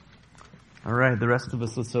All right, the rest of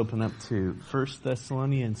us, let's open up to 1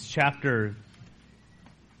 Thessalonians chapter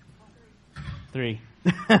 3.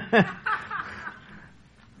 As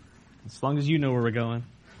long as you know where we're going.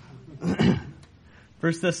 1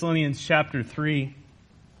 Thessalonians chapter 3.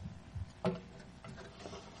 If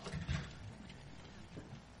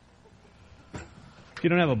you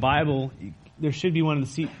don't have a Bible, there should be one in the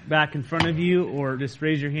seat back in front of you, or just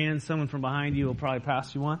raise your hand. Someone from behind you will probably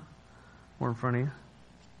pass you one. Or in front of you.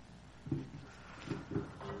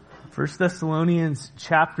 1 Thessalonians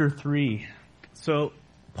chapter 3. So,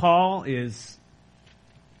 Paul is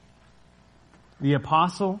the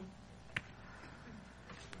apostle.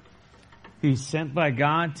 He's sent by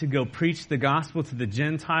God to go preach the gospel to the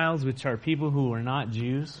Gentiles, which are people who are not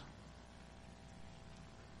Jews.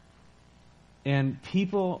 And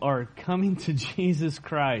people are coming to Jesus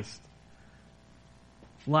Christ.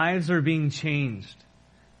 Lives are being changed.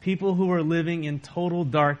 People who are living in total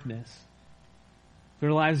darkness,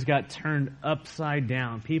 their lives got turned upside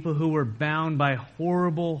down. People who were bound by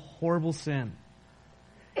horrible, horrible sin.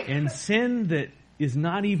 And sin that is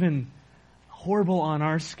not even horrible on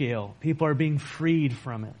our scale. People are being freed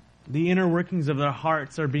from it. The inner workings of their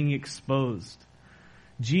hearts are being exposed.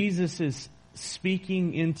 Jesus is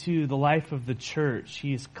speaking into the life of the church.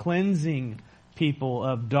 He is cleansing people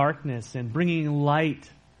of darkness and bringing light.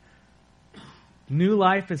 New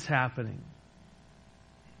life is happening.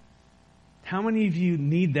 How many of you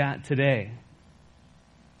need that today?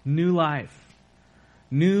 New life,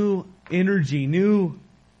 new energy, new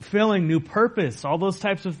filling, new purpose, all those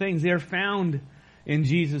types of things, they are found in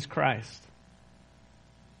Jesus Christ.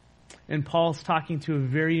 And Paul's talking to a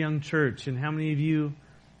very young church. And how many of you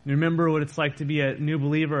remember what it's like to be a new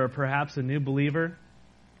believer, or perhaps a new believer?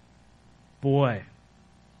 Boy,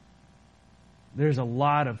 there's a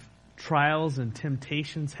lot of trials and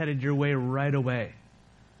temptations headed your way right away.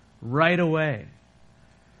 Right away.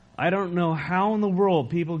 I don't know how in the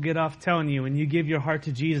world people get off telling you when you give your heart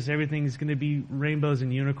to Jesus, everything's going to be rainbows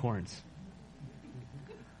and unicorns.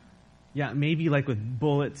 Yeah, maybe like with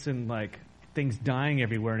bullets and like things dying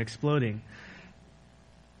everywhere and exploding.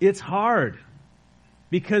 It's hard.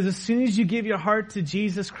 Because as soon as you give your heart to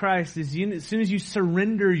Jesus Christ, as soon as you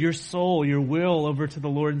surrender your soul, your will over to the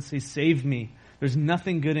Lord and say, save me, there's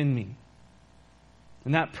nothing good in me.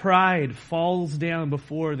 And that pride falls down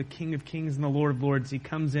before the King of Kings and the Lord of Lords. He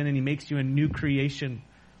comes in and He makes you a new creation.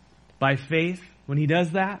 By faith, when He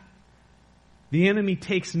does that, the enemy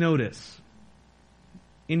takes notice.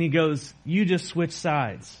 And he goes, you just switch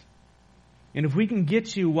sides. And if we can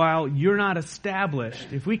get you while you're not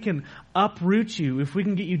established, if we can uproot you, if we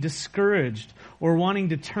can get you discouraged or wanting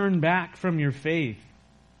to turn back from your faith,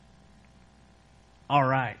 all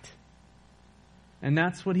right. And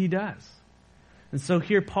that's what he does. And so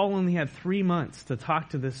here Paul only had 3 months to talk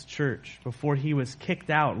to this church before he was kicked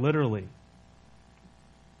out, literally.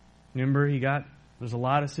 Remember, there's a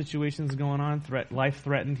lot of situations going on, life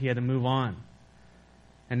threatened, he had to move on.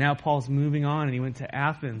 And now Paul's moving on, and he went to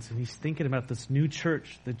Athens, and he's thinking about this new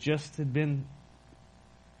church that just had been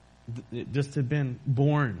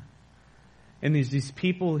born. And there's these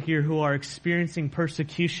people here who are experiencing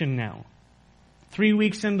persecution now. 3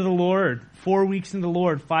 weeks into the Lord, 4 weeks into the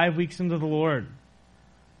Lord, 5 weeks into the Lord.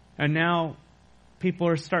 And now people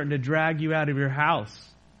are starting to drag you out of your house,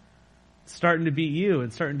 starting to beat you,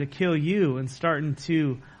 and starting to kill you, and starting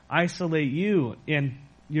to isolate you, and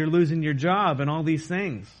you're losing your job and all these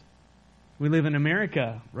things. We live in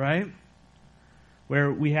America, right?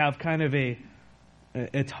 Where we have kind of a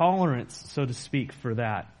tolerance, so to speak, for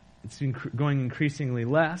that. It's going increasingly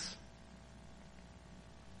less.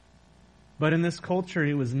 But in this culture,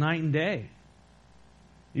 it was night and day.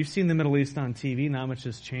 You've seen the Middle East on TV. Not much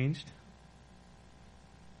has changed.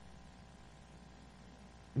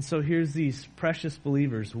 And so here's these precious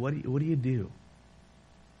believers. What do you do?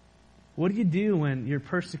 What do you do when you're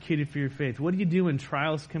persecuted for your faith? What do you do when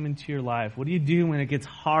trials come into your life? What do you do when it gets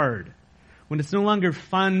hard? When it's no longer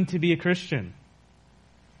fun to be a Christian?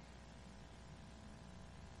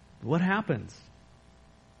 What happens?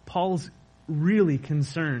 Paul's really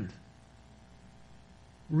concerned.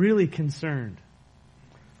 Really concerned.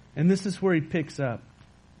 And this is where he picks up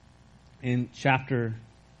in chapter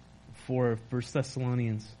 4 of 1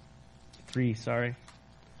 Thessalonians 3,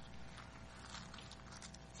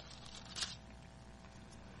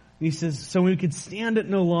 He says, so we could stand it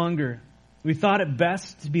no longer. We thought it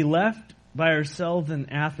best to be left by ourselves in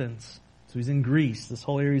Athens. So he's in Greece. This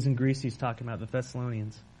whole area is in Greece he's talking about, the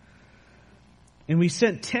Thessalonians. And we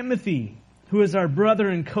sent Timothy, who is our brother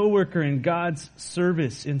and co-worker in God's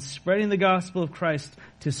service in spreading the gospel of Christ,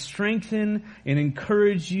 to strengthen and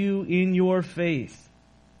encourage you in your faith.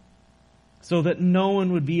 so that no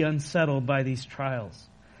one would be unsettled by these trials.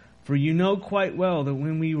 For you know quite well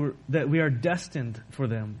that we are destined for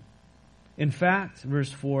them. In fact,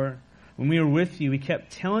 verse 4, when we were with you, we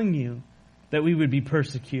kept telling you that we would be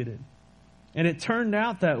persecuted. And it turned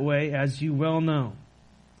out that way, as you well know.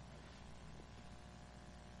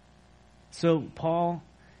 So Paul,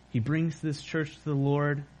 he brings this church to the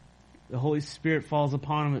Lord. The Holy Spirit falls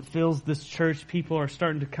upon him. It fills this church. People are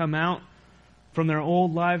starting to come out from their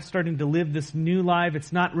old lives, starting to live this new life.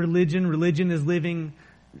 It's not religion. Religion is living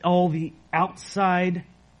all the outside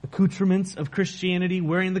accoutrements of Christianity,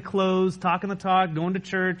 wearing the clothes, talking the talk, going to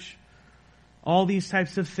church, all these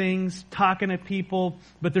types of things, talking to people,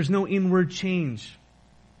 but there's no inward change.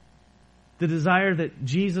 The desire that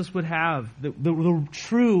Jesus would have, the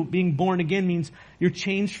true being born again means you're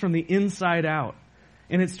changed from the inside out.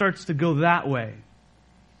 And it starts to go that way.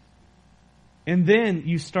 And then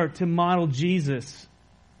you start to model Jesus.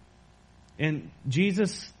 And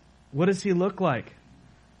Jesus, what does he look like?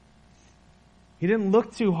 He didn't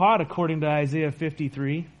look too hot according to Isaiah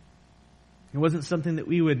 53. It wasn't something that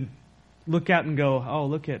we would look at and go, oh,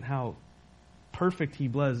 look at how perfect he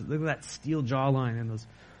was. Look at that steel jawline and those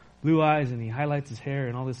blue eyes, and he highlights his hair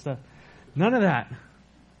and all this stuff. None of that.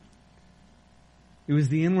 It was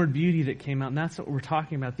the inward beauty that came out, and that's what we're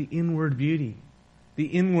talking about, the inward beauty. The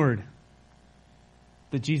inward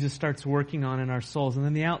that Jesus starts working on in our souls, and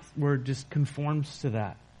then the outward just conforms to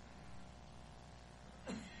that.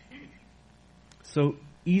 So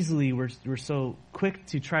easily we're so quick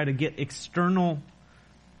to try to get external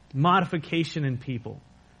modification in people.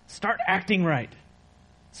 Start acting right.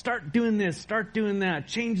 Start doing this, start doing that,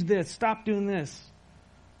 change this, stop doing this.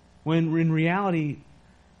 When in reality,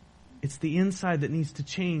 it's the inside that needs to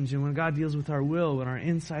change. And when God deals with our will, when our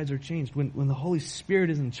insides are changed, when the Holy Spirit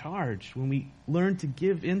is in charge, when we learn to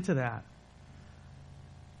give into that,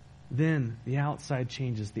 then the outside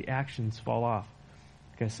changes, the actions fall off.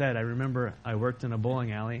 Like I said, I remember I worked in a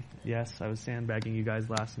bowling alley. Yes, I was sandbagging you guys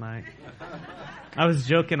last night. I was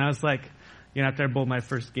joking. I was like, after I bowled my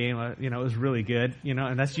first game, it was really good,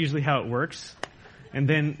 and that's usually how it works. And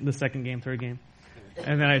then the second game, third game.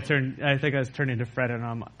 And then I think I was turning to Fred,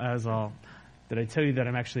 and I was all, did I tell you that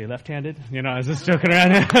I'm actually left-handed? I was just joking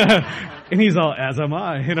around. And he's all, as am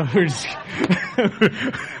I.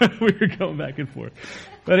 We were going back and forth.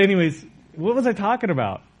 But anyways, what was I talking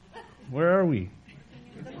about? Where are we?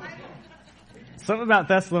 Something about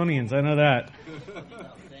Thessalonians, I know that.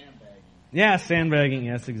 Yeah, sandbagging,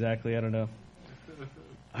 yes, exactly, I don't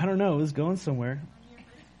know, it was going somewhere.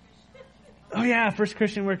 Oh yeah, first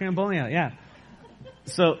Christian working in bowling alley, yeah.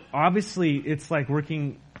 So obviously it's like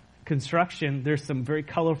working construction. There's some very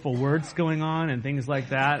colorful words going on and things like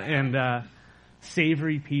that, and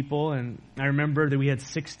savory people. And I remember that we had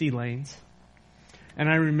 60 lanes. And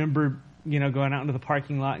I remember, going out into the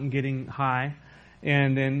parking lot and getting high,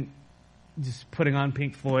 and then just putting on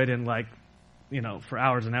Pink Floyd and for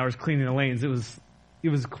hours and hours cleaning the lanes. It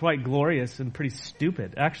was quite glorious and pretty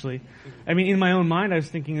stupid, actually. I mean, in my own mind, I was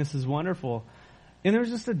thinking this is wonderful. And there was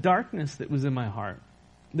just a darkness that was in my heart.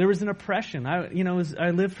 There was an oppression. I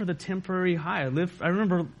lived for the temporary high. I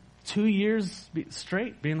remember 2 years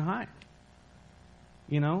straight being high.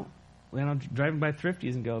 And I'm driving by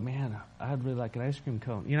Thrifties and go, man, I'd really like an ice cream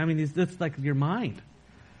cone. That's like your mind.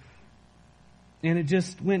 And it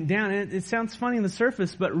just went down. And it sounds funny on the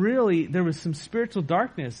surface, but really there was some spiritual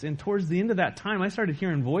darkness. And towards the end of that time, I started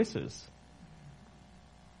hearing voices.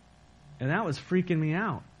 And that was freaking me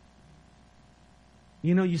out.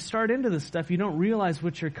 You start into this stuff, you don't realize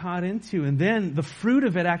what you're caught into. And then the fruit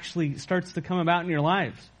of it actually starts to come about in your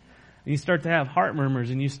lives. And you start to have heart murmurs,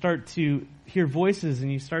 and you start to hear voices,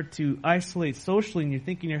 and you start to isolate socially, and you're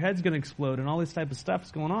thinking your head's going to explode, and all this type of stuff is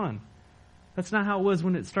going on. That's not how it was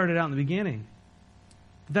when it started out in the beginning.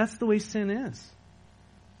 That's the way sin is.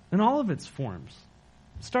 In all of its forms.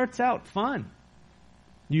 It starts out fun.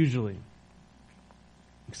 Usually.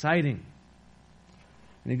 Exciting.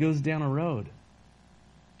 And it goes down a road.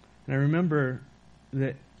 And I remember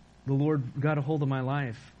that the Lord got a hold of my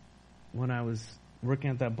life when I was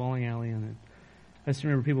working at that bowling alley. And I just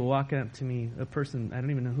remember people walking up to me, a person, I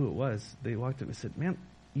don't even know who it was. They walked up and said, man,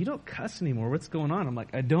 you don't cuss anymore. What's going on? I'm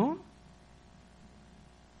like, I don't?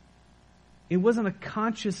 It wasn't a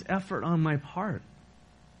conscious effort on my part.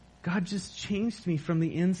 God just changed me from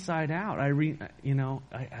the inside out. I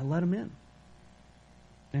let him in.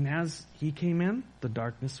 And as he came in, the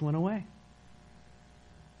darkness went away.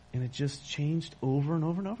 And it just changed over and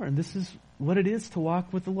over and over. And this is what it is to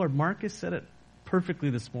walk with the Lord. Marcus said it perfectly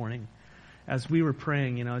this morning as we were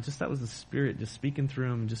praying. That was the Spirit just speaking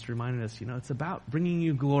through him, just reminding us, it's about bringing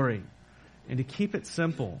you glory and to keep it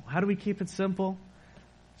simple. How do we keep it simple?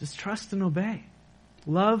 Just trust and obey.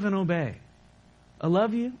 Love and obey. I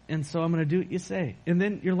love you, and so I'm going to do what you say. And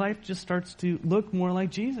then your life just starts to look more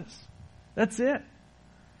like Jesus. That's it.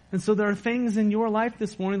 And so there are things in your life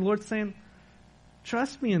this morning, the Lord's saying,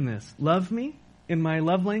 trust me in this. Love me. And my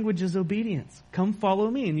love language is obedience. Come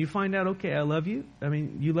follow me. And you find out, okay, I love you.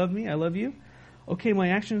 You love me. I love you. Okay, my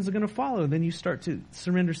actions are going to follow. Then you start to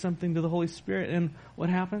surrender something to the Holy Spirit. And what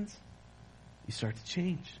happens? You start to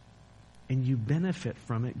change. And you benefit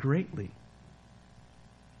from it greatly.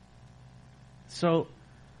 So,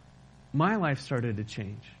 my life started to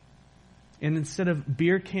change. And instead of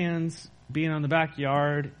beer cans being on the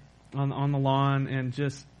backyard, on the lawn, and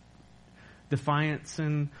just defiance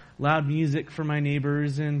and loud music for my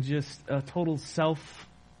neighbors and just a total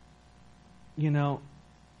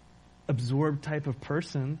absorbed type of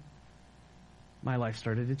person, my life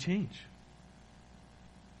started to change.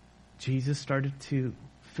 Jesus started to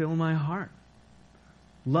fill my heart.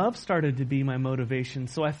 Love started to be my motivation,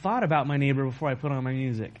 so I thought about my neighbor before I put on my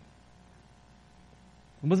music.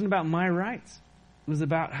 It wasn't about my rights. It was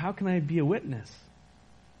about how can I be a witness?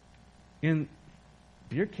 And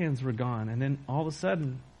beer cans were gone, and then all of a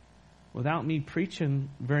sudden, without me preaching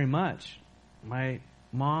very much, my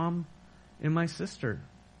mom and my sister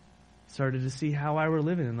started to see how I were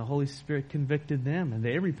living, and the Holy Spirit convicted them, and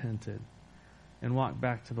they repented and walked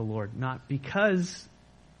back to the Lord. Not because,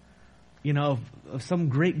 of some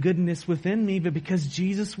great goodness within me, but because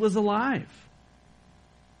Jesus was alive.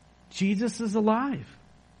 Jesus is alive.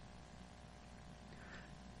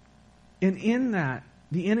 And in that,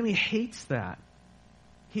 the enemy hates that.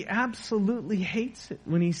 He absolutely hates it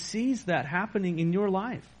when he sees that happening in your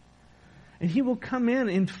life. And he will come in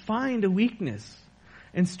and find a weakness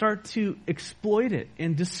and start to exploit it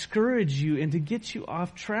and discourage you and to get you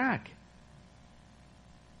off track.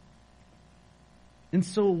 And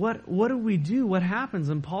so what do we do? What happens?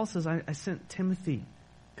 And Paul says, I sent Timothy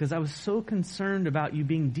because I was so concerned about you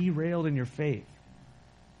being derailed in your faith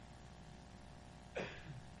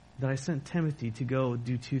that I sent Timothy to go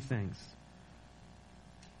do two things.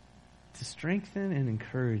 To strengthen and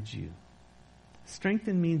encourage you.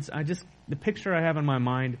 Strengthen means the picture I have in my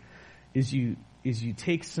mind is you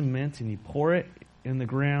take cement and you pour it in the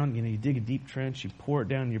ground. You dig a deep trench, you pour it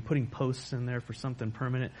down, and you're putting posts in there for something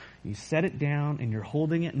permanent. You set it down and you're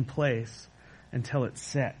holding it in place until it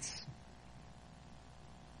sets.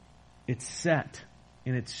 It's set,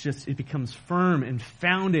 and it becomes firm and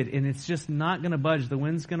founded, and it's just not going to budge. The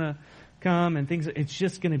wind's going to come and it's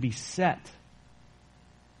just going to be set.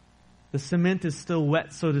 The cement is still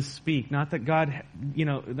wet, so to speak. Not that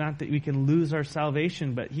not that we can lose our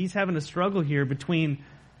salvation, but he's having a struggle here between,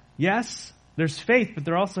 yes, there's faith, but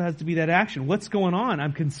there also has to be that action. What's going on?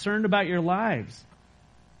 I'm concerned about your lives.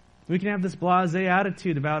 We can have this blasé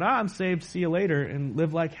attitude about, I'm saved, see you later, and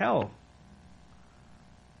live like hell.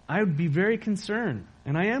 I would be very concerned,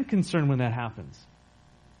 and I am concerned when that happens.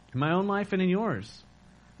 In my own life and in yours.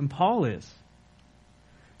 And Paul is.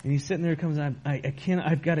 And he's sitting there,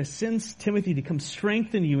 I've got to send Timothy to come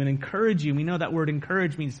strengthen you and encourage you. We know that word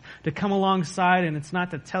encourage means to come alongside, and it's not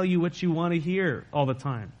to tell you what you want to hear all the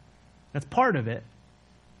time. That's part of it.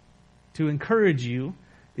 To encourage you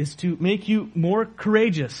is to make you more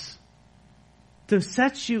courageous. To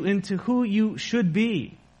set you into who you should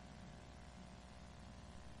be.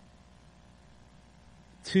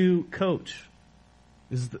 To coach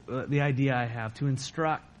is the idea I have. To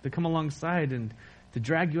instruct, to come alongside and to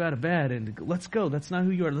drag you out of bed and to go, let's go. That's not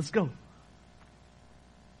who you are. Let's go.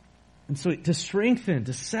 And so to strengthen,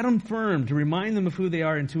 to set them firm, to remind them of who they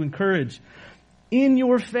are, and to encourage in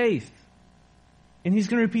your faith. And he's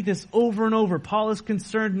going to repeat this over and over. Paul is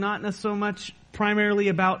concerned not so much primarily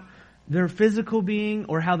about their physical being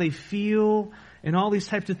or how they feel and all these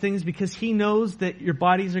types of things, because he knows that your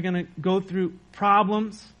bodies are going to go through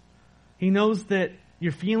problems. He knows that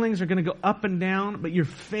your feelings are going to go up and down, but your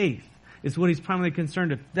faith is what he's primarily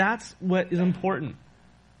concerned with. That's what is important.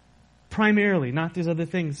 Primarily, not these other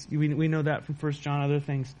things. We know that from 1 John, other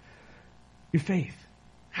things. Your faith.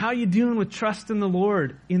 How are you doing with trust in the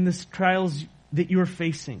Lord in these trials that you're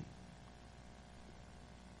facing?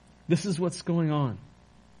 This is what's going on.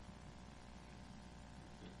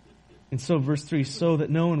 And so verse 3, so that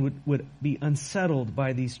no one would be unsettled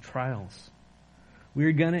by these trials.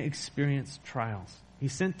 We're going to experience trials. He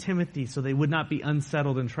sent Timothy so they would not be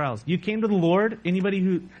unsettled in trials. You came to the Lord, anybody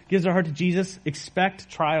who gives their heart to Jesus, expect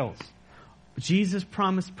trials. Jesus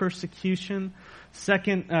promised persecution.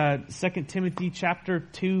 Second Timothy chapter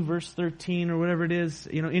 2, verse 13 or whatever it is.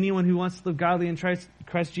 Anyone who wants to live godly in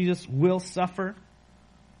Christ Jesus will suffer.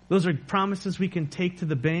 Those are promises we can take to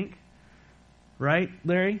the bank. Right,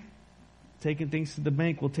 Larry? Taking things to the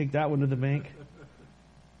bank. We'll take that one to the bank.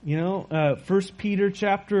 1 Peter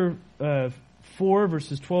chapter 4,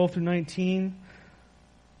 verses 12 through 19.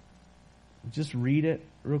 Just read it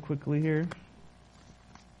real quickly here.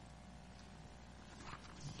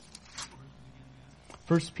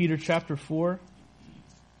 1 Peter chapter 4,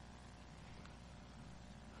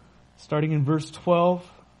 starting in verse 12.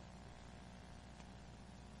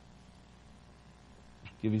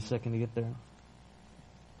 Give you a second to get there,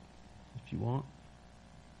 if you want.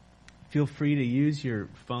 Feel free to use your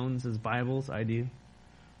phones as Bibles. I do.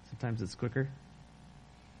 Sometimes it's quicker.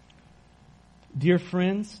 Dear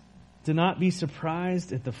friends, do not be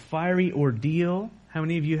surprised at the fiery ordeal. How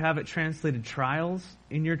many of you have it translated trials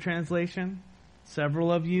in your translation?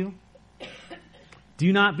 Several of you.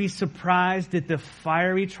 Do not be surprised at the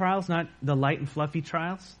fiery trials, not the light and fluffy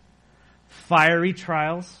trials. Fiery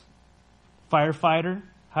trials. Firefighter.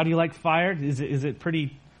 How do you like fire? Is it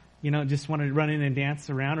pretty, just want to run in and dance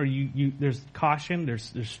around? Or there's caution,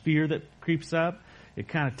 there's fear that creeps up. It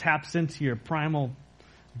kind of taps into your primal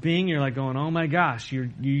being. You're like going, oh my gosh,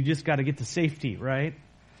 you just got to get to safety, right?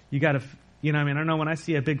 You got to, I don't know, when I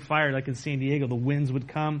see a big fire like in San Diego, the winds would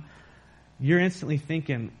come. You're instantly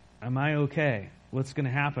thinking, am I okay? What's going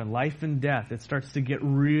to happen? Life and death. It starts to get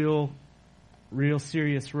real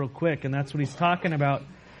serious real quick. And that's what he's talking about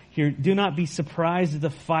here. Do not be surprised at the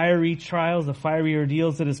fiery trials, the fiery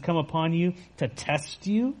ordeals that has come upon you to test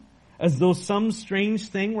you, as though some strange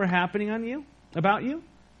thing were happening about you.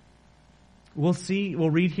 We'll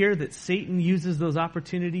read here that Satan uses those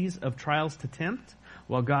opportunities of trials to tempt,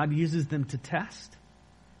 while God uses them to test.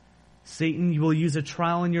 Satan will use a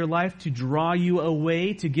trial in your life to draw you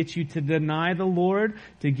away, to get you to deny the Lord,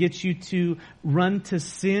 to get you to run to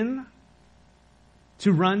sin,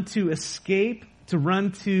 to run to escape, to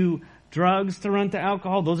run to drugs, to run to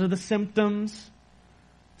alcohol. Those are the symptoms.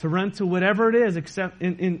 To run to whatever it is, except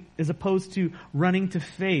as opposed to running to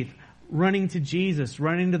faith, running to Jesus,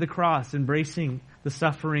 running to the cross, embracing the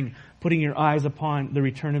suffering, putting your eyes upon the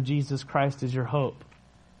return of Jesus Christ as your hope.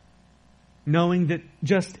 Knowing that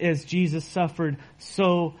just as Jesus suffered,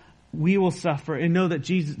 so we will suffer. And know that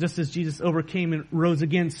just as Jesus overcame and rose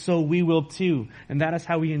again, so we will too. And that is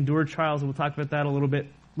how we endure trials. And we'll talk about that a little bit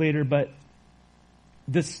later. But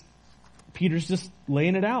Peter's just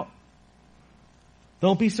laying it out.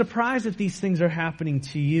 Don't be surprised if these things are happening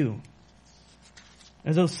to you,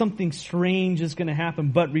 as though something strange is going to happen,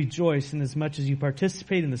 but rejoice inasmuch as you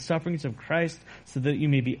participate in the sufferings of Christ, so that you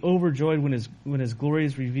may be overjoyed when His glory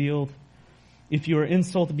is revealed. If you are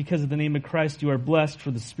insulted because of the name of Christ, you are blessed, for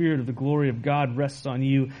the Spirit of the glory of God rests on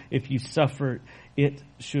you. If you suffer, it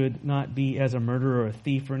should not be as a murderer or a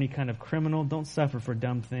thief or any kind of criminal. Don't suffer for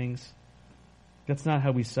dumb things. That's not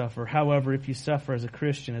how we suffer. However, if you suffer as a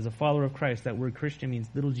Christian, as a follower of Christ, that word Christian means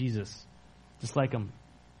little Jesus, just like Him.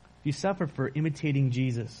 If you suffer for imitating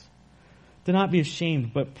Jesus, do not be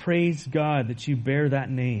ashamed, but praise God that you bear that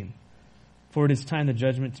name. For it is time the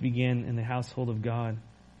judgment to begin in the household of God.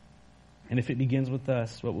 And if it begins with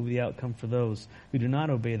us, what will be the outcome for those who do not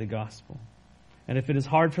obey the gospel? And if it is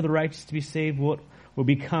hard for the righteous to be saved, what will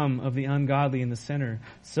become of the ungodly and the sinner?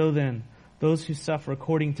 So then, those who suffer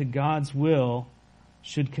according to God's will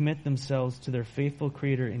should commit themselves to their faithful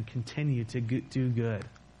Creator and continue to do good.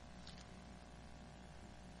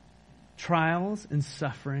 Trials and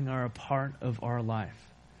suffering are a part of our life.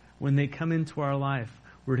 When they come into our life,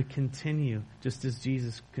 we're to continue just as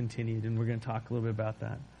Jesus continued, and we're going to talk a little bit about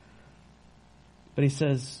that. But he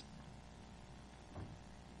says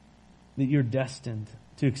that you're destined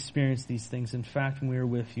to experience these things. In fact, when we were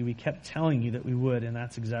with you, we kept telling you that we would, and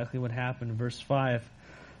that's exactly what happened. Verse 5,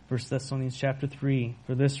 1 Thessalonians chapter 3.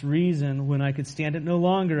 For this reason, when I could stand it no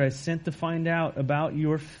longer, I sent to find out about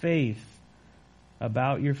your faith.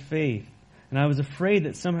 About your faith. And I was afraid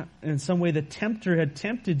that in some way the tempter had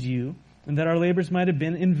tempted you, and that our labors might have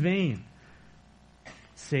been in vain.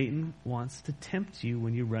 Satan wants to tempt you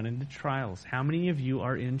when you run into trials. How many of you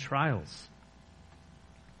are in trials?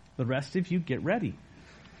 The rest of you, get ready.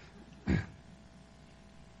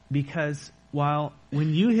 Because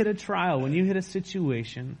when you hit a trial, when you hit a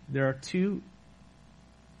situation, there are two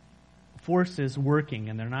forces working,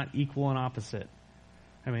 and they're not equal and opposite.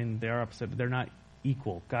 I mean, they are opposite, but they're not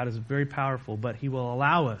equal. God is very powerful, but He will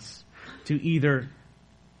allow us to either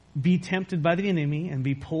be tempted by the enemy and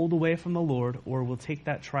be pulled away from the Lord, or we'll take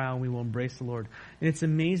that trial and we will embrace the Lord. And it's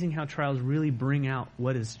amazing how trials really bring out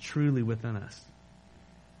what is truly within us.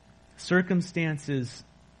 Circumstances,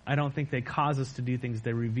 I don't think they cause us to do things,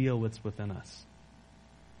 they reveal what's within us.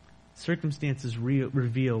 Circumstances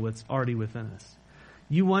reveal what's already within us.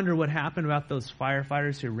 You wonder what happened about those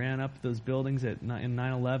firefighters who ran up those buildings in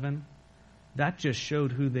 9/11? That just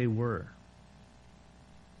showed who they were.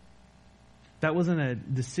 That wasn't a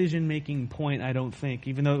decision-making point, I don't think,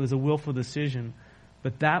 even though it was a willful decision.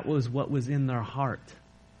 But that was what was in their heart.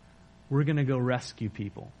 We're going to go rescue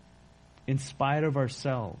people. In spite of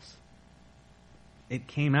ourselves. It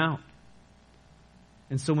came out.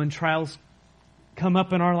 And so when trials come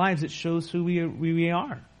up in our lives, it shows who we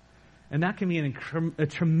are. And that can be a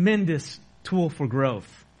tremendous tool for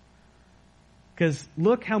growth. Because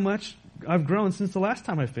look how much I've grown since the last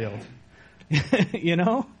time I failed. You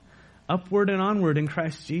know? Upward and onward in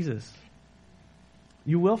Christ Jesus.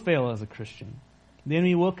 You will fail as a Christian. The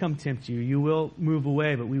enemy will come tempt you. You will move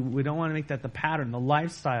away, but we don't want to make that the pattern, the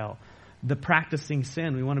lifestyle, the practicing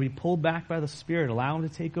sin. We want to be pulled back by the Spirit, allow Him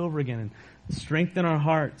to take over again and strengthen our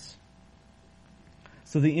hearts.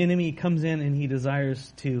 So the enemy comes in and he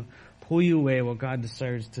desires to pull you away while God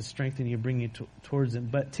desires to strengthen you, bring you towards Him.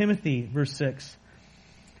 But Timothy, verse 6,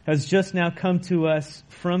 has just now come to us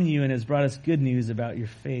from you and has brought us good news about your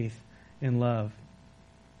faith and love.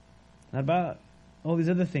 Not about all these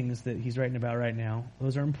other things that he's writing about right now.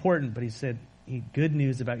 Those are important, but he said good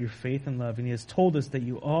news about your faith and love. And he has told us that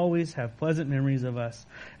you always have pleasant memories of us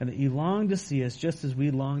and that you long to see us just as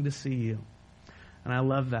we long to see you. And I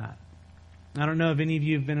love that. I don't know if any of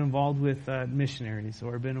you have been involved with missionaries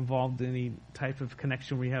or been involved in any type of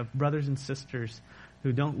connection where you have brothers and sisters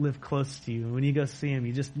who don't live close to you. And when you go see them,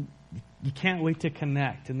 you can't wait to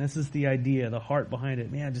connect. And this is the idea, the heart behind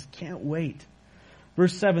it. Man, I just can't wait.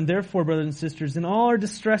 Verse 7, therefore, brothers and sisters, in all our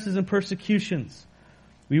distresses and persecutions,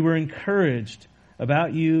 we were encouraged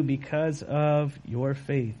about you because of your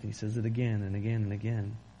faith. He says it again and again and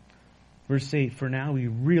again. Verse 8, for now we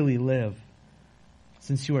really live,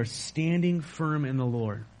 since you are standing firm in the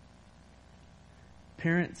Lord.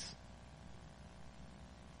 Parents,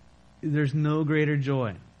 there's no greater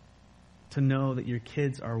joy to know that your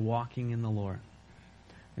kids are walking in the Lord.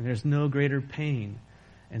 And there's no greater pain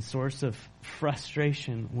and source of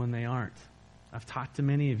frustration when they aren't. I've talked to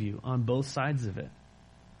many of you on both sides of it.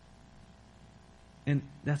 And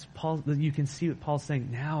that's Paul. You can see what Paul's saying.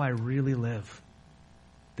 Now I really live.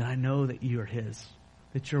 That I know that you are His.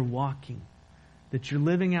 That you're walking. That you're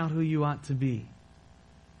living out who you ought to be.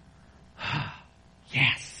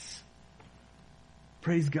 Yes.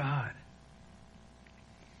 Praise God.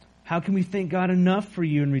 How can we thank God enough for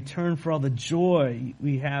you in return for all the joy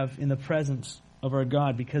we have in the presence of our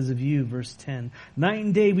God because of you? Verse 10. Night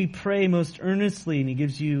and day we pray most earnestly. And he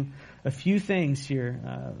gives you a few things here.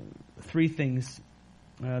 3 things.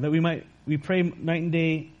 That we pray night and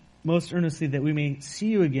day most earnestly that we may see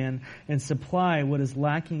you again and supply what is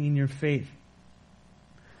lacking in your faith.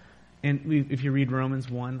 And if you read Romans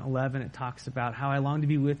 1:11, it talks about how I long to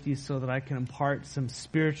be with you so that I can impart some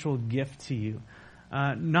spiritual gift to you.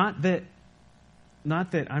 Not that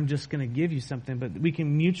I'm just going to give you something, but we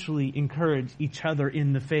can mutually encourage each other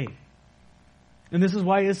in the faith. And this is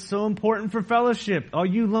why it's so important for fellowship. All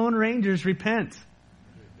you Lone Rangers, repent.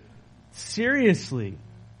 Seriously.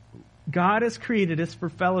 God has created us for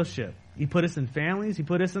fellowship. He put us in families. He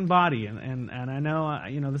put us in body. And I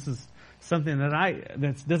know, this is something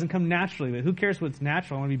that doesn't come naturally. But who cares what's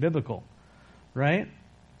natural? I want to be biblical. Right?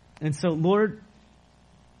 And so, Lord,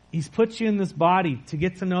 He's put you in this body to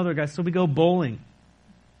get to know other guys. So we go bowling.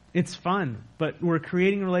 It's fun. But we're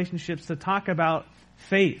creating relationships to talk about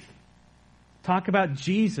faith. Talk about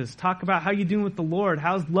Jesus. Talk about how you're doing with the Lord.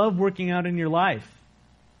 How's love working out in your life?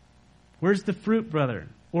 Where's the fruit, brother?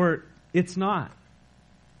 Or it's not.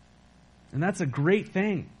 And that's a great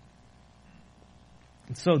thing.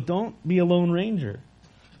 And so don't be a Lone Ranger.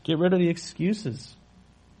 Get rid of the excuses.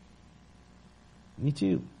 Me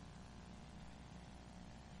too.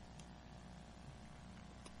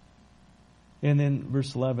 And then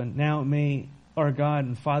verse 11. Now may our God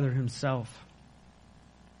and Father Himself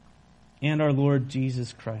and our Lord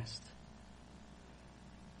Jesus Christ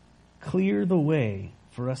clear the way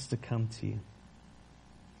for us to come to you.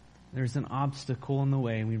 There's an obstacle in the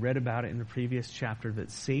way, and we read about it in the previous chapter, that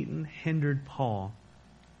Satan hindered Paul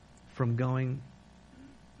from going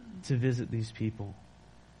to visit these people.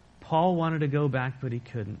 Paul wanted to go back, but he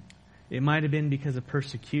couldn't. It might have been because of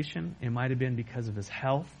persecution. It might have been because of his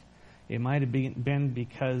health. It might have been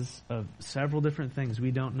because of several different things.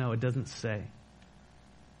 We don't know. It doesn't say.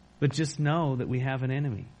 But just know that we have an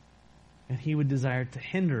enemy. And he would desire to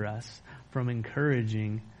hinder us from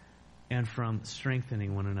encouraging and from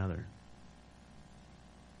strengthening one another.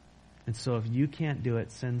 And so if you can't do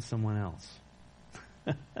it, send someone else.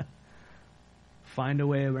 Find a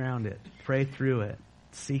way around it. Pray through it.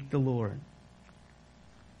 Seek the Lord.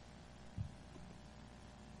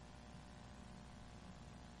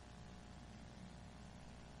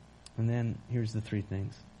 And then here's the three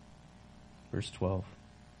things. Verse 12.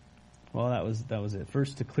 Well, that was it.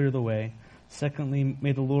 First, to clear the way. Secondly,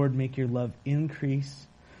 may the Lord make your love increase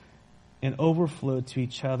and overflow to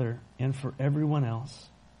each other and for everyone else.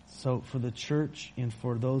 So for the church and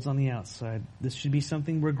for those on the outside, this should be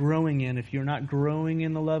something we're growing in. If you're not growing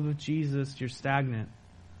in the love of Jesus, you're stagnant.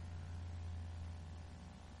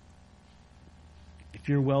 If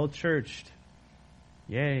you're well-churched,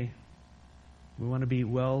 yay. We want to be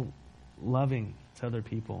well-loving to other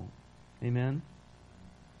people. Amen?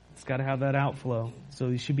 It's got to have that outflow. So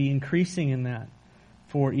you should be increasing in that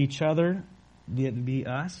for each other, be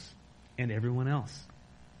us, and everyone else.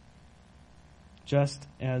 Just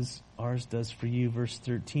as ours does for you. Verse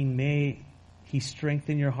 13, may He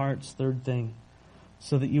strengthen your hearts, third thing,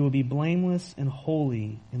 so that you will be blameless and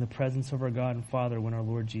holy in the presence of our God and Father when our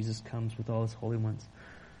Lord Jesus comes with all His holy ones.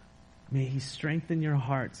 May He strengthen your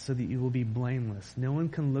hearts so that you will be blameless. No one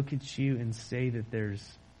can look at you and say that there's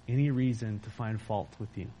any reason to find fault with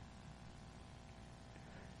you.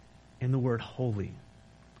 And the word holy,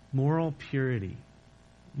 moral purity,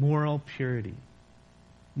 morally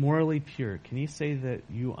pure. Can you say that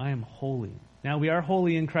I am holy? Now, we are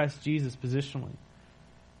holy in Christ Jesus positionally.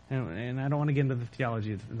 And I don't want to get into the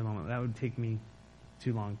theology at the moment. That would take me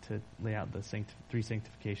too long to lay out the three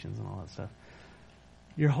sanctifications and all that stuff.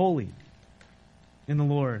 You're holy in the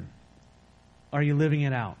Lord. Are you living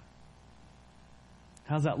it out?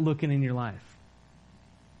 How's that looking in your life?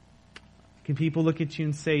 Can people look at you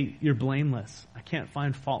and say, you're blameless? I can't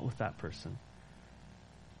find fault with that person.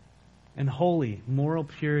 And holy, moral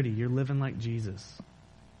purity, you're living like Jesus.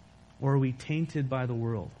 Or are we tainted by the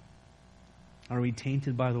world? Are we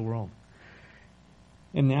tainted by the world?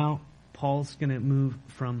 And now Paul's going to move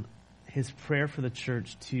from his prayer for the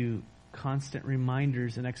church to constant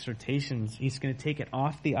reminders and exhortations. He's going to take it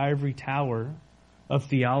off the ivory tower of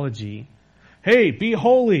theology. Hey, be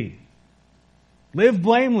holy. Live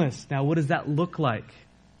blameless. Now, what does that look like?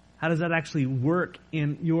 How does that actually work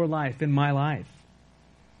in your life, in my life?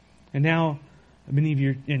 And now, many of you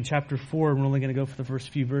are in chapter 4, and we're only going to go for the first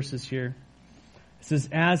few verses here. It says,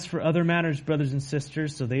 as for other matters, brothers and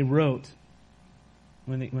sisters, so they wrote.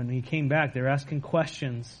 When he came back, they were asking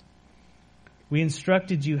questions. We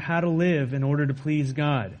instructed you how to live in order to please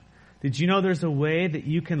God. Did you know there's a way that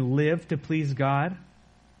you can live to please God?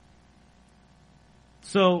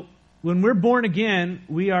 So, when we're born again,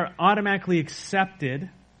 we are automatically accepted,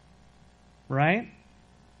 right?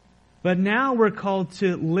 But now we're called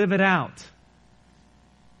to live it out.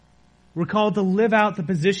 We're called to live out the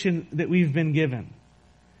position that we've been given.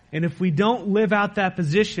 And if we don't live out that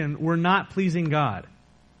position, we're not pleasing God.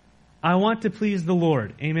 I want to please the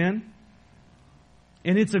Lord. Amen?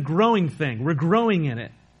 And it's a growing thing. We're growing in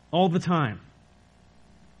it all the time.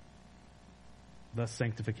 Thus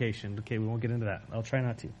sanctification. Okay, we won't get into that. I'll try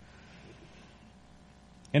not to.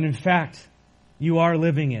 And in fact, you are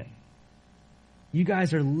living it. You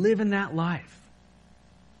guys are living that life.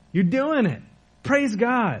 You're doing it. Praise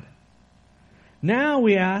God. Now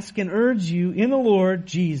we ask and urge you in the Lord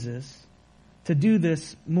Jesus to do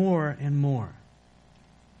this more and more.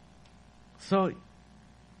 So,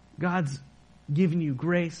 God's given you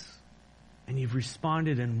grace and you've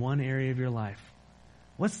responded in one area of your life.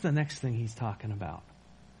 What's the next thing He's talking about?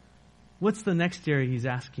 What's the next area He's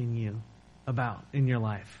asking you about in your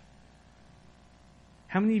life?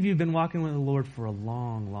 How many of you have been walking with the Lord for a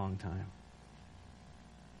long, long time?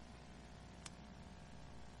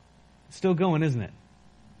 Still going, isn't it?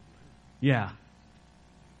 Yeah.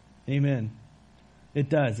 Amen. It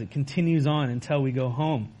does. It continues on until we go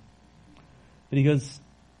home. But he goes,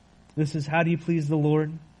 this is how do you please the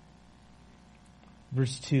Lord?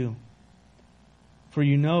 Verse 2. For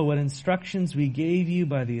you know what instructions we gave you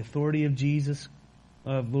by the authority of Jesus,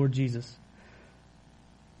 of Lord Jesus.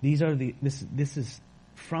 This is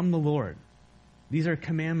from the Lord. These are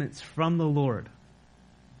commandments from the Lord.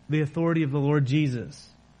 The authority of the Lord Jesus.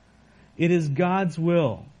 It is God's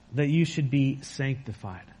will that you should be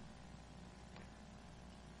sanctified.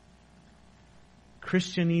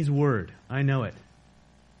 Christianese word. I know it.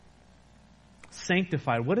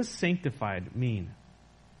 Sanctified. What does sanctified mean?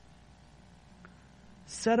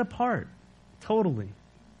 Set apart. Totally.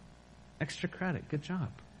 Extra credit. Good job.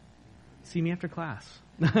 See me after class.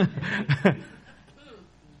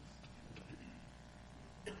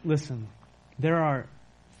 Listen, there are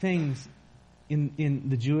things in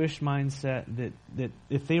the Jewish mindset that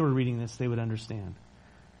if they were reading this, they would understand.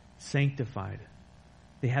 Sanctified.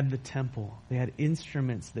 They had the temple. They had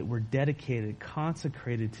instruments that were dedicated,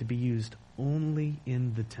 consecrated to be used only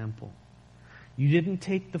in the temple. You didn't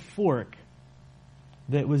take the fork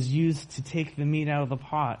that was used to take the meat out of the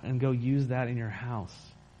pot and go use that in your house.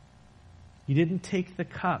 You didn't take the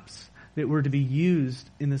cups that were to be used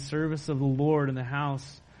in the service of the Lord in the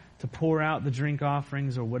house to pour out the drink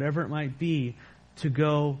offerings or whatever it might be to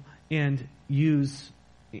go and use,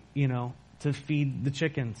 to feed the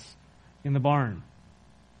chickens in the barn.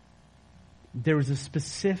 There was a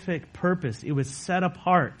specific purpose. It was set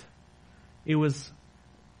apart. It was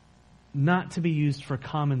not to be used for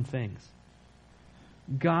common things.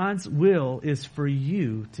 God's will is for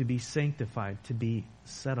you to be sanctified, to be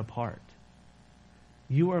set apart.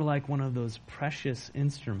 You are like one of those precious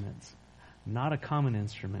instruments, not a common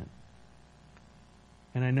instrument.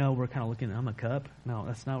 And I know we're kind of looking, I'm a cup. No,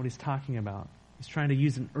 that's not what he's talking about. He's trying to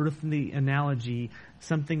use an earthly analogy,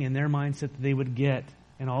 something in their mindset that they would get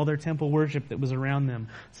and all their temple worship that was around them.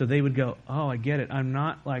 So they would go, oh, I get it. I'm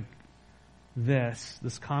not like this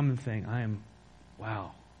common thing. I'm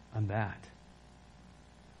that.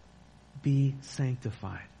 Be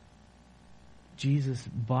sanctified. Jesus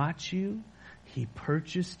bought you. He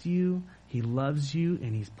purchased you. He loves you,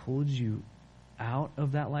 and He's pulled you out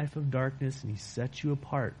of that life of darkness, and He set you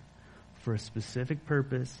apart for a specific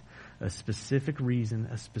purpose, a specific reason,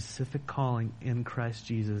 a specific calling in Christ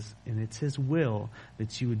Jesus. And it's His will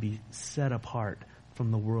that you would be set apart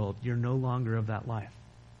from the world. You're no longer of that life.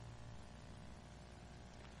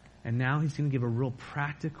 And now He's going to give a real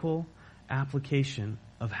practical application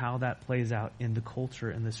of how that plays out in the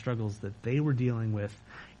culture and the struggles that they were dealing with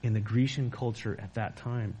in the Grecian culture at that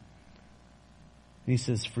time. And he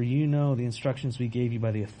says, for you know the instructions we gave you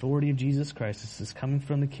by the authority of Jesus Christ. This is coming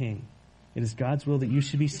from the King. It is God's will that you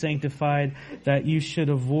should be sanctified, that you should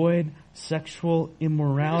avoid sexual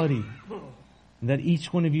immorality, and that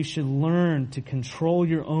each one of you should learn to control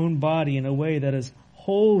your own body in a way that is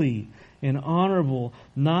holy and honorable,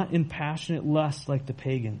 not in passionate lust like the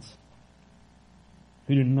pagans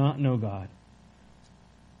who do not know God.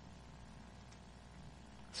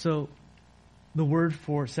 So, the word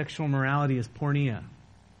for sexual immorality is porneia,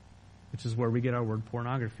 which is where we get our word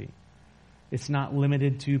pornography. It's not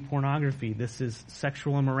limited to pornography. This is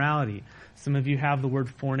sexual immorality. Some of you have the word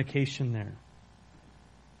fornication there.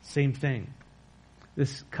 Same thing.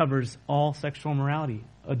 This covers all sexual immorality.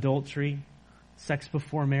 Adultery, sex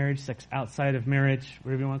before marriage, sex outside of marriage,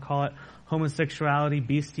 whatever you want to call it. Homosexuality,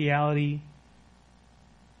 bestiality,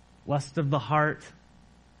 lust of the heart,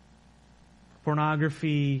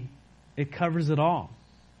 pornography. It covers it all.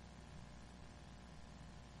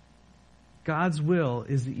 God's will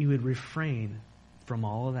is that you would refrain from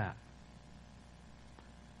all of that.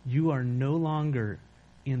 You are no longer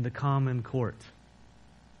in the common court.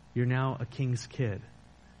 You're now a king's kid.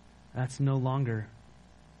 That's no longer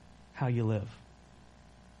how you live.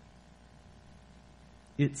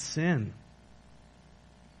 It's sin.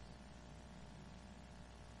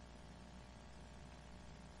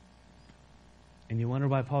 And you wonder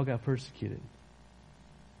why Paul got persecuted.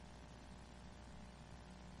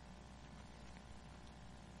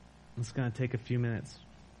 It's going to take a few minutes.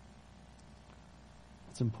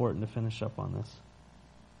 It's important to finish up on this.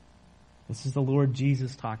 This is the Lord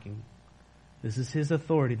Jesus talking. This is His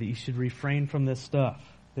authority that you should refrain from this stuff,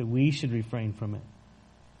 that we should refrain from it.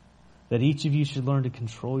 That each of you should learn to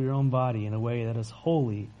control your own body in a way that is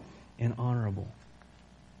holy and honorable.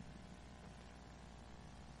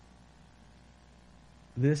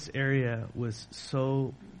 This area was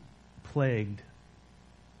so plagued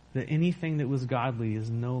that anything that was godly is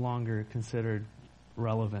no longer considered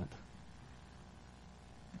relevant.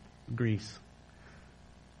 Greece.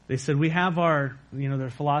 They said, we have our, their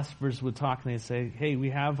philosophers would talk and they'd say, hey, we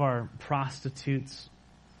have our prostitutes,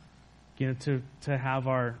 to have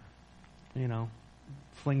our,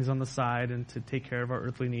 flings on the side and to take care of our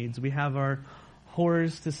earthly needs. We have our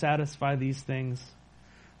whores to satisfy these things,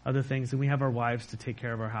 other things, and we have our wives to take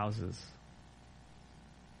care of our houses.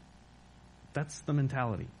 That's the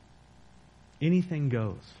mentality. Anything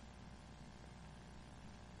goes.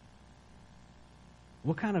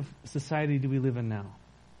 What kind of society do we live in now?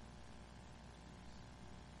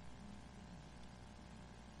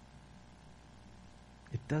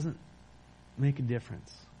 It doesn't make a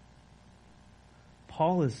difference.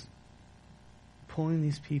 Paul is pulling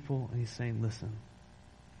these people and he's saying, listen,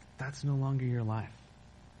 that's no longer your life.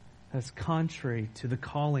 That's contrary to the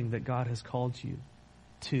calling that God has called you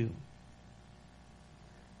to.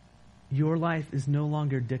 Your life is no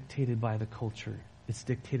longer dictated by the culture. It's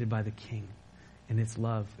dictated by the King and its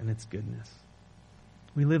love and its goodness.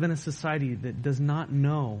 We live in a society that does not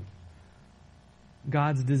know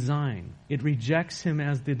God's design. It rejects Him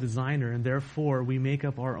as the designer, and therefore we make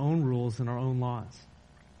up our own rules and our own laws.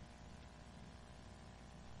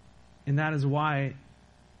 And that is why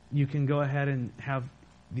you can go ahead and have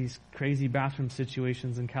these crazy bathroom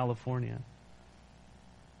situations in California.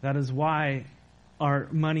 That is why our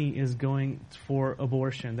money is going for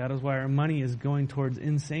abortion. That is why our money is going towards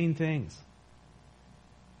insane things.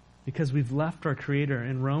 Because we've left our Creator.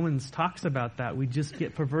 And Romans talks about that. We just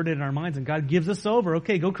get perverted in our minds, and God gives us over.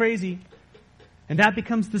 Okay, go crazy. And that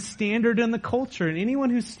becomes the standard in the culture. And anyone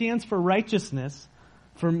who stands for righteousness,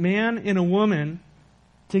 for man and a woman,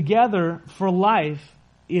 together for life,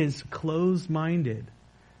 is closed-minded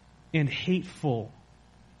and hateful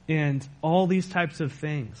and all these types of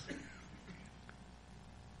things.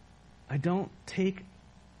 I don't take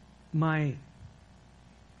my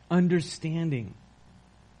understanding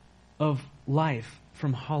of life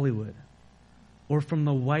from Hollywood or from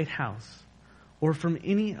the White House or from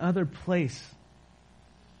any other place.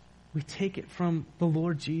 We take it from the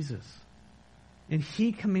Lord Jesus. And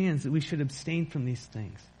He commands that we should abstain from these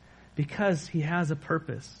things because He has a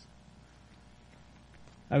purpose.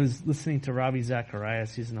 I was listening to Ravi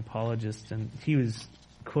Zacharias. He's an apologist, and he was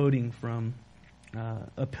quoting from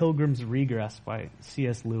A Pilgrim's Regress by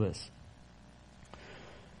C.S. Lewis.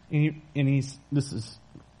 This is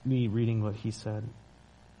me reading what he said.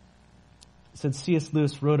 It said, C.S.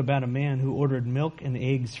 Lewis wrote about a man who ordered milk and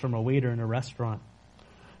eggs from a waiter in a restaurant.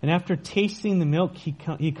 And after tasting the milk,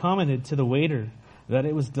 he commented to the waiter that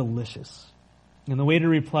it was delicious. And the waiter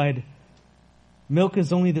replied, "Milk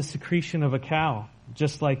is only the secretion of a cow,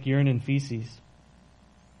 just like urine and feces."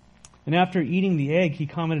 And after eating the egg, he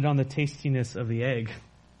commented on the tastiness of the egg.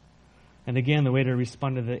 And again, the waiter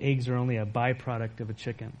responded that eggs are only a byproduct of a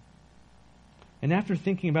chicken. And after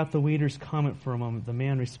thinking about the waiter's comment for a moment, the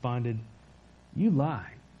man responded, "You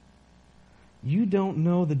lie. You don't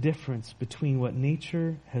know the difference between what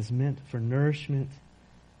nature has meant for nourishment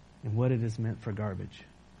and what it has meant for garbage."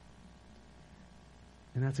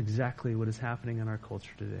 And that's exactly what is happening in our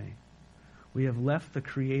culture today. We have left the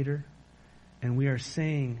Creator, and we are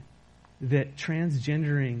saying that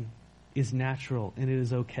transgendering is natural and it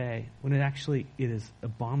is okay, when it is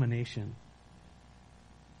abomination.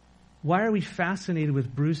 Why are we fascinated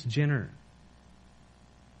with Bruce Jenner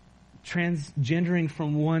transgendering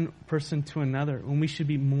from one person to another when we should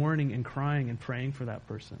be mourning and crying and praying for that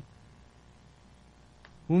person?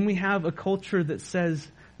 When we have a culture that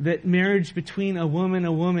says that marriage between a woman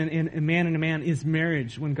and a man is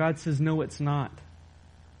marriage, when God says no, it's not.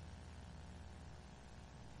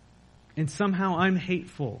 And somehow I'm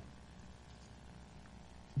hateful.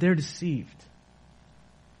 They're deceived.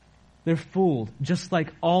 They're fooled, just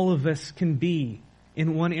like all of us can be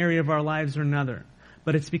in one area of our lives or another.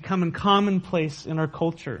 But it's becoming commonplace in our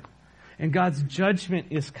culture. And God's judgment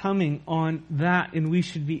is coming on that, and we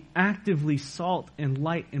should be actively salt and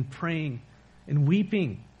light and praying and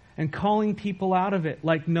weeping and calling people out of it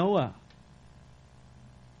like Noah.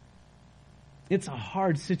 It's a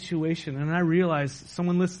hard situation, and I realize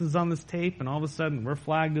someone listens on this tape and all of a sudden we're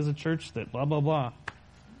flagged as a church that blah, blah, blah.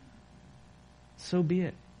 So be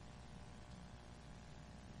it.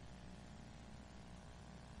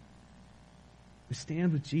 We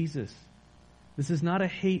stand with Jesus. This is not a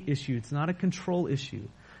hate issue. It's not a control issue.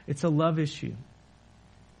 It's a love issue.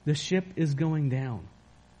 The ship is going down.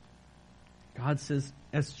 God says,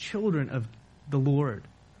 as children of the Lord,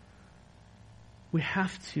 we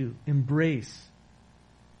have to embrace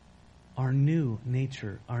our new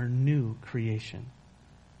nature, our new creation.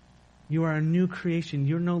 You are a new creation.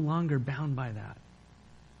 You're no longer bound by that.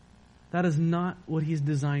 That is not what He's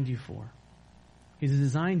designed you for. He's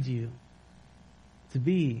designed you to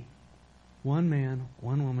be one man,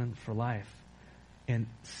 one woman for life. And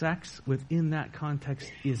sex within that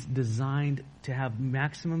context is designed to have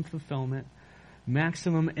maximum fulfillment,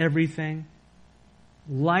 maximum everything,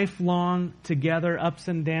 lifelong together, ups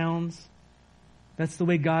and downs. That's the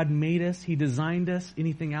way God made us. He designed us.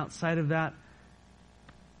 Anything outside of that,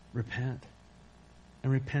 repent.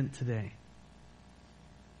 And repent today.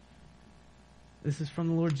 This is from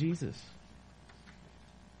the Lord Jesus.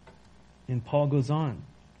 And Paul goes on.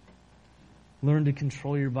 Learn to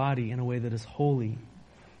control your body in a way that is holy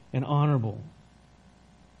and honorable.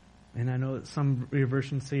 And I know that some of your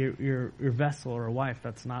versions say your vessel or a wife.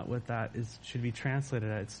 That's not what that is should be translated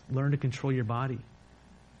as. It's learn to control your body.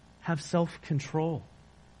 Have self-control.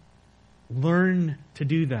 Learn to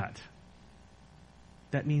do that.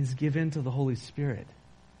 That means give in to the Holy Spirit.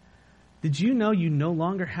 Did you know you no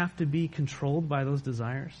longer have to be controlled by those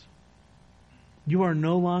desires? You are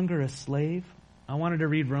no longer a slave. I wanted to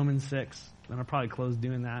read Romans 6, and I'll probably close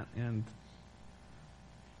doing that. And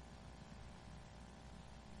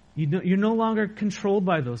you're no longer controlled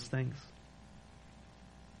by those things.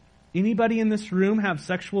 Anybody in this room have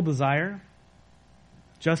sexual desire?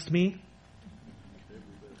 Just me?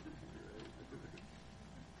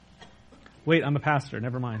 Wait, I'm a pastor.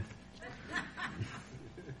 Never mind.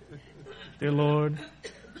 Dear Lord,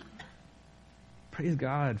 praise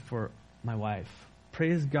God for my wife.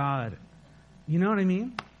 Praise God. You know what I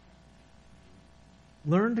mean?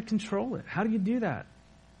 Learn to control it. How do you do that?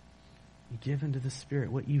 You give into the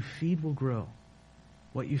Spirit. What you feed will grow.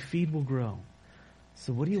 What you feed will grow.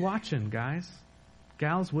 So what are you watching, guys?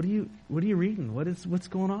 Gals, what are you reading? What's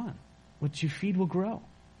going on? What you feed will grow.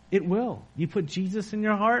 It will. You put Jesus in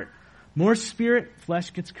your heart, more spirit,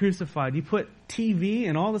 flesh gets crucified. You put TV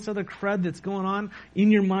and all this other crud that's going on in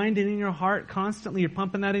your mind and in your heart constantly. You're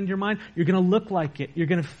pumping that into your mind. You're going to look like it. You're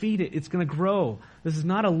going to feed it. It's going to grow. This is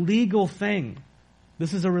not a legal thing.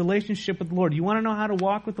 This is a relationship with the Lord. You want to know how to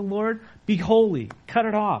walk with the Lord? Be holy. Cut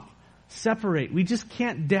it off. Separate. We just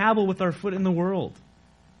can't dabble with our foot in the world.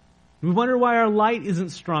 We wonder why our light isn't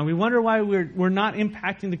strong. We wonder why we're not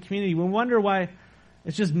impacting the community. We wonder why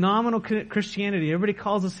it's just nominal Christianity. Everybody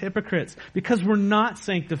calls us hypocrites because we're not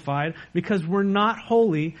sanctified, because we're not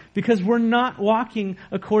holy, because we're not walking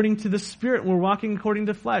according to the Spirit. We're walking according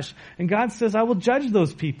to flesh. And God says, I will judge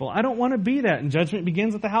those people. I don't want to be that. And judgment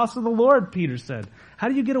begins at the house of the Lord, Peter said. How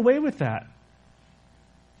do you get away with that?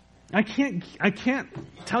 I can't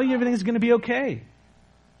tell you everything's going to be okay.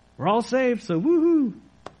 We're all saved, so woohoo.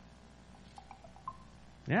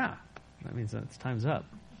 Yeah, that means that time's up.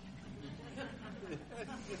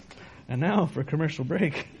 And now for a commercial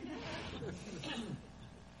break.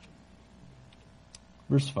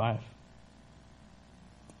 Verse 5.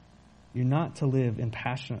 You're not to live in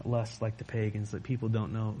passionate lust like the pagans that people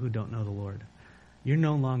don't know who don't know the Lord. You're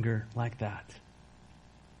no longer like that.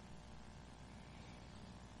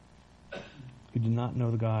 Who do not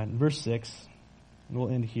know the God. Verse 6, and we'll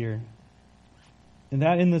end here. And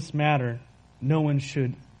that in this matter, no one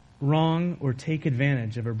should wrong or take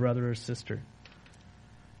advantage of a brother or sister.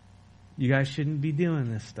 You guys shouldn't be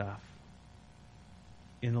doing this stuff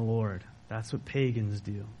in the Lord. That's what pagans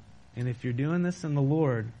do. And if you're doing this in the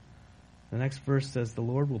Lord, the next verse says, the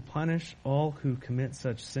Lord will punish all who commit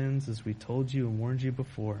such sins as we told you and warned you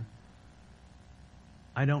before.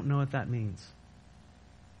 I don't know what that means.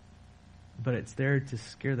 But it's there to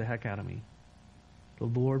scare the heck out of me. The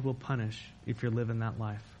Lord will punish if you're living that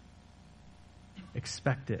life.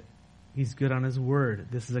 Expect it. He's good on His word.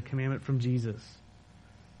 This is a commandment from Jesus.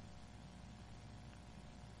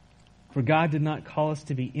 For God did not call us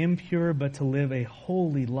to be impure, but to live a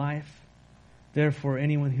holy life. Therefore,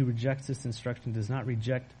 anyone who rejects this instruction does not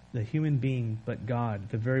reject the human being, but God,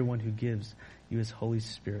 the very one who gives you His Holy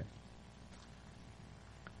Spirit.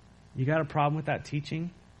 You got a problem with that teaching?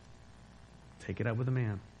 Take it up with a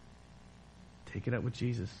man. Take it up with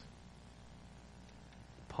Jesus.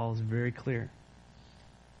 Paul is very clear.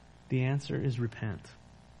 The answer is repent.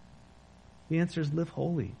 The answer is live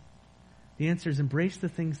holy. The answer is embrace the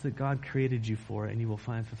things that God created you for, and you will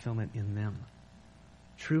find fulfillment in them.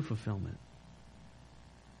 True fulfillment.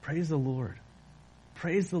 Praise the Lord.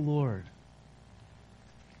 Praise the Lord.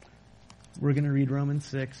 We're going to read Romans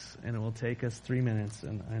 6, and it will take us 3 minutes,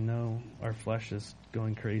 and I know our flesh is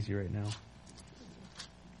going crazy right now.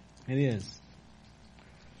 It is.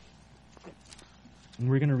 And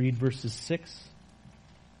we're going to read verses 6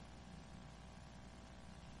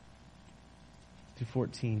 to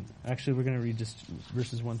 14. Actually, we're going to read just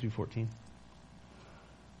verses 1 through 14.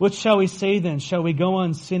 What shall we say then? Shall we go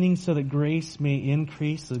on sinning so that grace may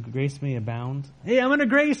increase, so that grace may abound? Hey, I'm under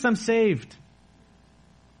grace, I'm saved.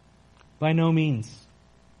 By no means.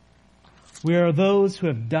 We are those who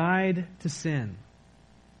have died to sin.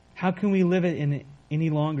 How can we live it in any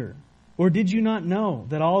longer? Or did you not know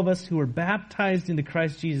that all of us who were baptized into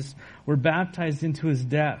Christ Jesus were baptized into His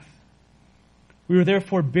death? We were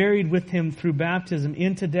therefore buried with Him through baptism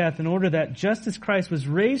into death, in order that just as Christ was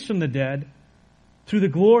raised from the dead, through the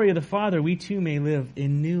glory of the Father, we too may live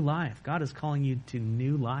in new life. God is calling you to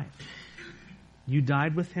new life. You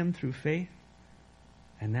died with Him through faith,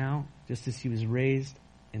 and now, just as He was raised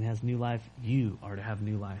and has new life, you are to have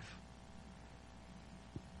new life.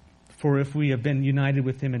 For if we have been united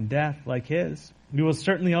with Him in death like His, we will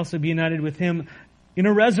certainly also be united with Him in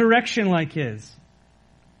a resurrection like His.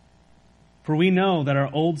 For we know that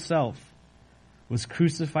our old self was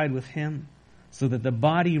crucified with Him, so that the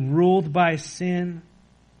body ruled by sin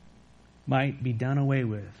might be done away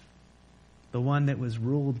with. The one that was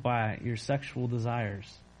ruled by your sexual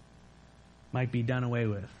desires might be done away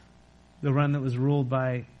with. The one that was ruled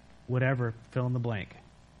by whatever, fill in the blank.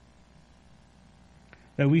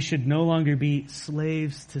 That we should no longer be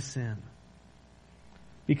slaves to sin.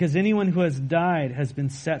 Because anyone who has died has been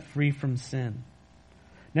set free from sin.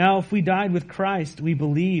 Now, if we died with Christ, we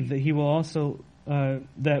believe that we will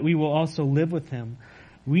also live with him.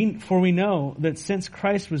 For we know that since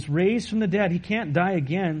Christ was raised from the dead, he can't die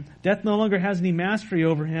again. Death no longer has any mastery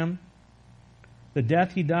over him. The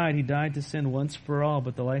death he died to sin once for all,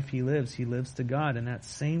 but the life he lives to God. In that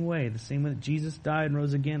same way, the same way that Jesus died and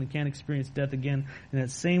rose again and can't experience death again, in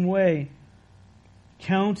that same way,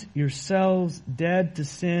 count yourselves dead to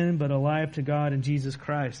sin, but alive to God in Jesus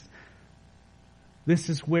Christ. This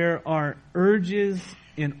is where our urges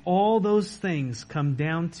in all those things come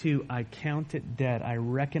down to, I count it dead. I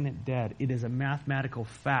reckon it dead. It is a mathematical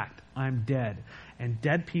fact. I'm dead. And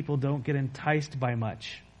dead people don't get enticed by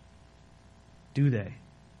much, do they?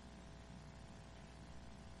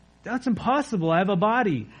 That's impossible. I have a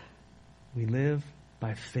body. We live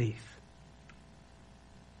by faith.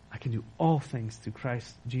 I can do all things through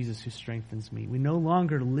Christ Jesus who strengthens me. We no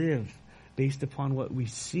longer live based upon what we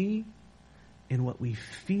see and what we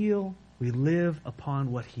feel. We live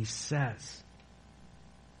upon what he says.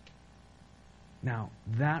 Now,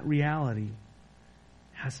 that reality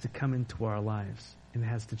has to come into our lives and it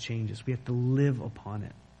has to change us. We have to live upon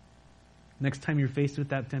it. Next time you're faced with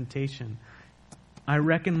that temptation, I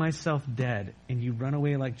reckon myself dead, and you run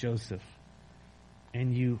away like Joseph,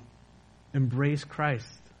 and you embrace Christ,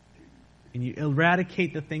 and you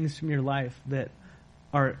eradicate the things from your life that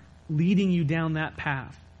are leading you down that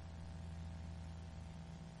path.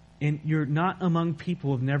 And you're not among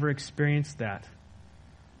people who have never experienced that.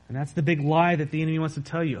 And that's the big lie that the enemy wants to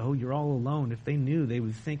tell you. Oh, you're all alone. If they knew, they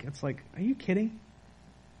would think, it's like, are you kidding?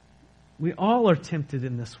 We all are tempted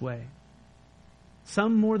in this way.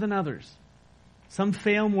 Some more than others. Some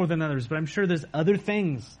fail more than others. But I'm sure there's other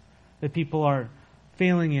things that people are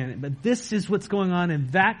failing in. But this is what's going on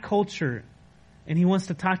in that culture. And he wants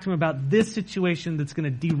to talk to them about this situation that's going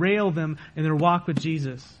to derail them in their walk with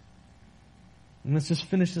Jesus. And let's just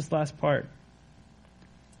finish this last part.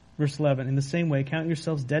 Verse 11, in the same way, count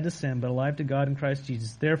yourselves dead to sin, but alive to God in Christ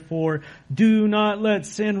Jesus. Therefore, do not let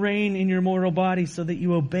sin reign in your mortal body so that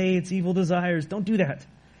you obey its evil desires. Don't do that.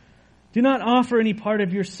 Do not offer any part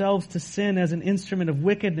of yourselves to sin as an instrument of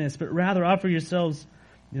wickedness, but rather offer yourselves,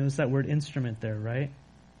 notice that word instrument there, right?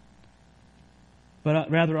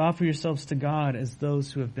 But rather offer yourselves to God as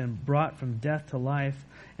those who have been brought from death to life,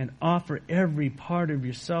 and offer every part of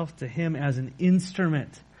yourself to him as an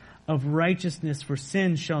instrument of righteousness, for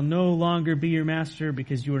sin shall no longer be your master,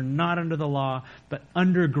 because you are not under the law, but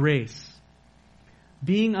under grace.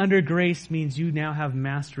 Being under grace means you now have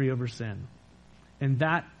mastery over sin. And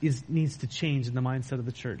that needs to change in the mindset of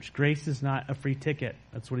the church. Grace is not a free ticket.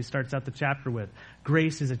 That's what he starts out the chapter with.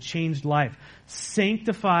 Grace is a changed life.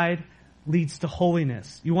 Sanctified leads to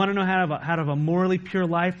holiness. You want to know how to have a morally pure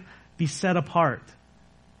life? Be set apart.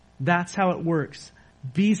 That's how it works.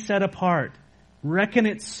 Be set apart. Reckon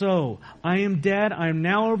it so. I am dead. I am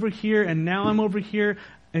now over here, and now I'm over here.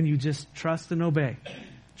 And you just trust and obey.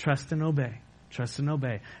 Trust and obey. Trust and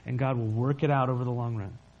obey. And God will work it out over the long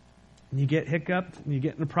run. When you get hiccuped, and you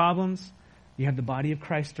get into problems, you have the body of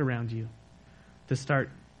Christ around you to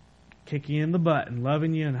start kicking you in the butt and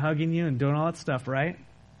loving you and hugging you and doing all that stuff, right?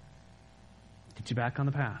 Get you back on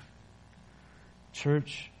the path.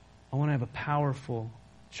 Church, I want to have a powerful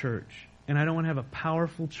church. And I don't want to have a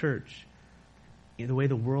powerful church in the way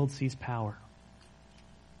the world sees power.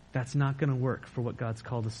 That's not going to work for what God's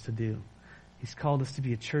called us to do. He's called us to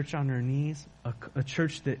be a church on our knees, a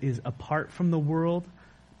church that is apart from the world,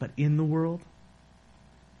 but in the world.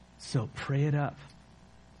 So pray it up.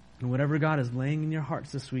 And whatever God is laying in your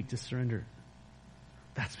hearts this week to surrender,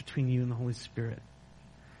 that's between you and the Holy Spirit.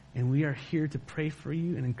 And we are here to pray for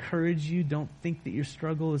you and encourage you. Don't think that your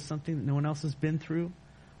struggle is something that no one else has been through,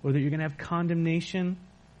 or that you're going to have condemnation.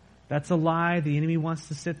 That's a lie. The enemy wants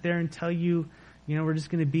to sit there and tell you, we're just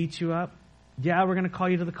going to beat you up. Yeah, we're going to call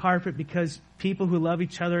you to the carpet, because people who love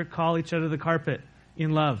each other call each other to the carpet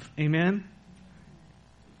in love. Amen?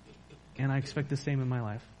 And I expect the same in my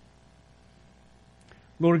life.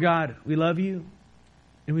 Lord God, we love you.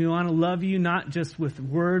 And we want to love you not just with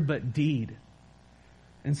word, but deed.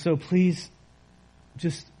 And so please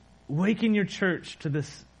just waken your church to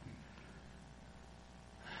this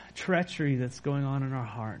treachery that's going on in our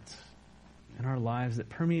hearts, in our lives, that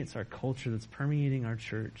permeates our culture, that's permeating our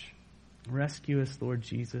church. Rescue us, Lord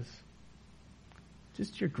Jesus.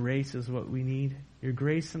 Just your grace is what we need. Your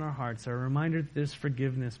grace in our hearts, our reminder that there's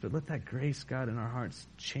forgiveness, but let that grace, God, in our hearts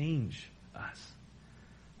change us.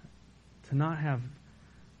 To not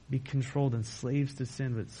be controlled and slaves to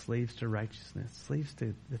sin, but slaves to righteousness, slaves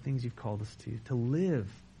to the things you've called us to live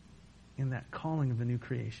in that calling of the new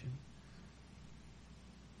creation.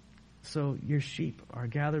 So your sheep are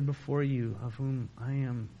gathered before you, of whom I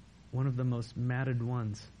am one of the most matted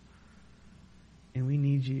ones. And we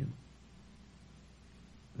need you.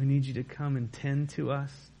 We need you to come and tend to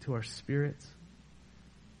us, to our spirits,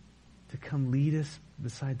 to come lead us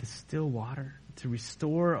beside the still water, to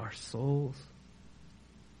restore our souls,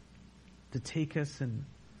 to take us and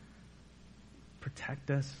protect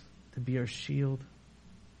us, to be our shield,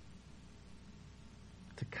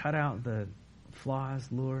 to cut out the flaws,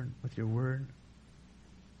 Lord, with your word,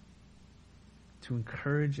 to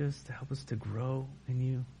encourage us, to help us to grow in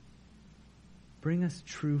you. Bring us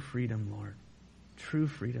true freedom, Lord, true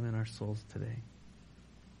freedom in our souls today.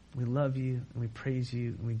 We love you and we praise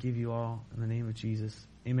you and we give you all in the name of Jesus.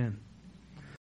 Amen.